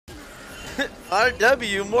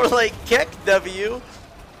RW, more like KEKW.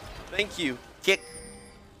 Thank you.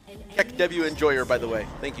 KEKW enjoyer, by the way.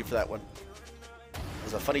 Thank you for that one. It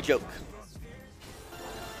was a funny joke.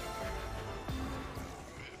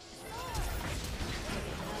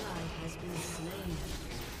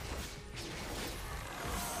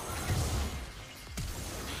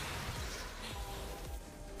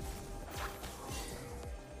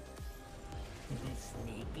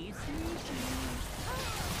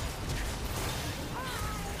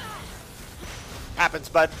 Happens,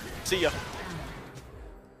 bud. See ya.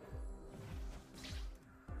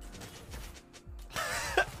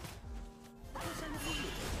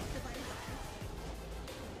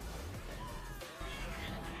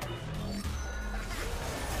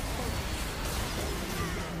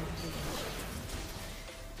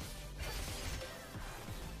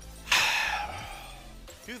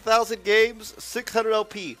 $2,000 games, 600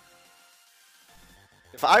 LP.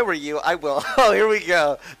 If I were you, I will. Oh, here we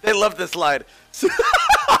go. They love this line.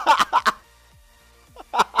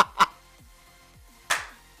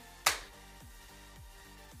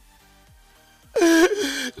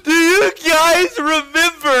 Do you guys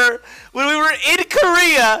remember when we were in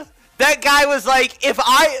Korea? That guy was like,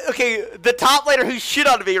 the top laner who shit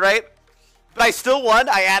on me, right? But I still won.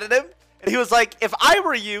 I added him. And he was like, if I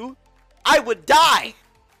were you, I would die.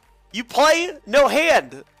 You play no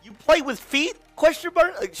hand. You play with feet? Question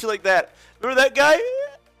mark? Like shit like that. Remember that guy?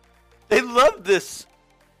 They love this.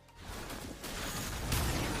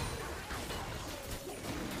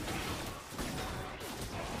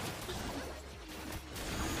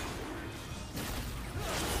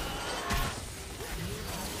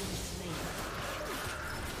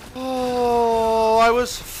 Oh,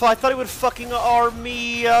 I thought he would fucking arm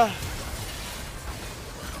me.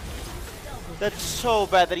 That's so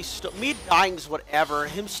bad that he stole. Me dying's whatever.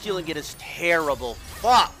 Him stealing it is terrible.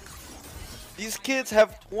 Fuck. These kids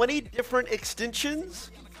have 20 different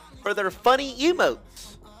extensions for their funny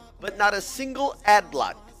emotes, but not a single ad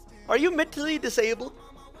block. Are you mentally disabled?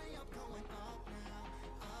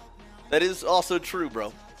 That is also true,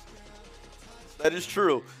 bro. That is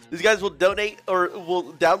true. These guys will donate or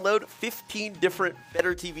will download 15 different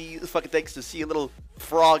Better TV fucking things to see a little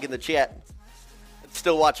frog in the chat and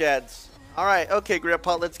still watch ads. All right, okay,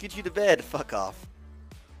 Grandpa, let's get you to bed. Fuck off.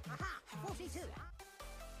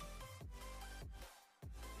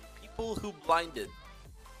 People who blinded.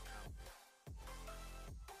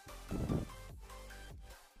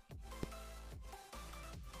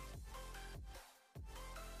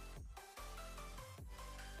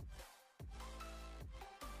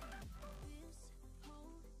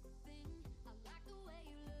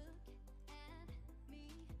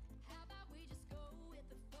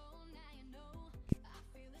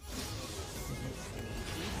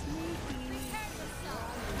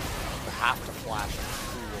 Have to flash.